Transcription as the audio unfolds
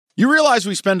You realize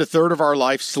we spend a third of our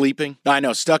life sleeping? I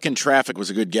know, stuck in traffic was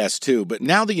a good guess too, but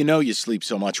now that you know you sleep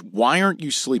so much, why aren't you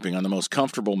sleeping on the most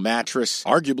comfortable mattress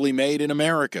arguably made in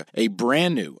America? A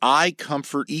brand new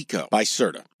iComfort Eco by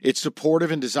Serta. It's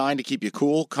supportive and designed to keep you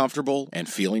cool, comfortable, and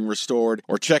feeling restored.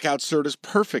 Or check out Serta's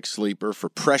Perfect Sleeper for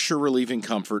pressure-relieving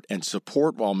comfort and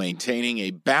support while maintaining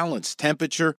a balanced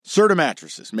temperature. Serta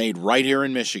mattresses made right here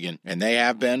in Michigan, and they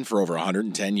have been for over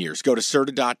 110 years. Go to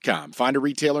Serta.com. Find a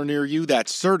retailer near you.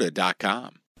 That's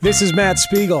Serta.com. This is Matt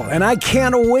Spiegel, and I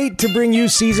can't wait to bring you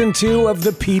Season 2 of the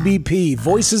PBP,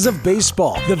 Voices of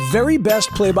Baseball. The very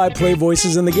best play-by-play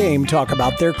voices in the game talk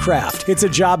about their craft. It's a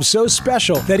job so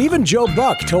special that even Joe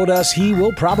Buck told us he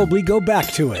will probably go back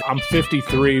to it. I'm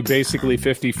 53, basically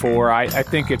 54. I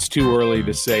think it's too early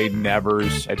to say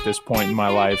nevers at this point in my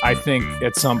life. I think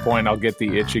at some point I'll get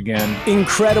the itch again.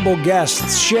 Incredible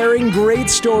guests sharing great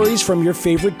stories from your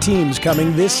favorite teams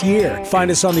coming this year. Find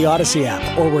us on the Odyssey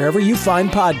app or wherever you find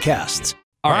podcasts.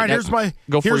 All right, here's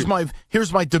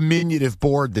my diminutive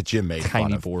board that Jim made.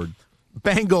 Tiny board.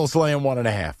 Bengals laying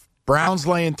 1.5. Browns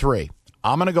laying 3.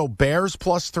 I'm going to go Bears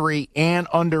 +3 and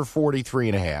under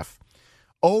 43.5.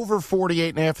 Over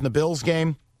 48.5 in the Bills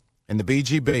game. And the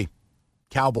BGB.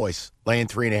 Cowboys laying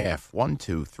 3.5. 1,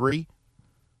 2, 3,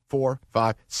 4,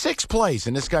 5, 6 plays.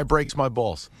 And this guy breaks my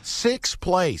balls. 6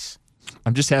 plays.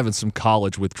 I'm just having some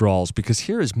college withdrawals because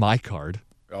here is my card.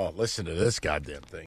 Oh, listen to this goddamn thing.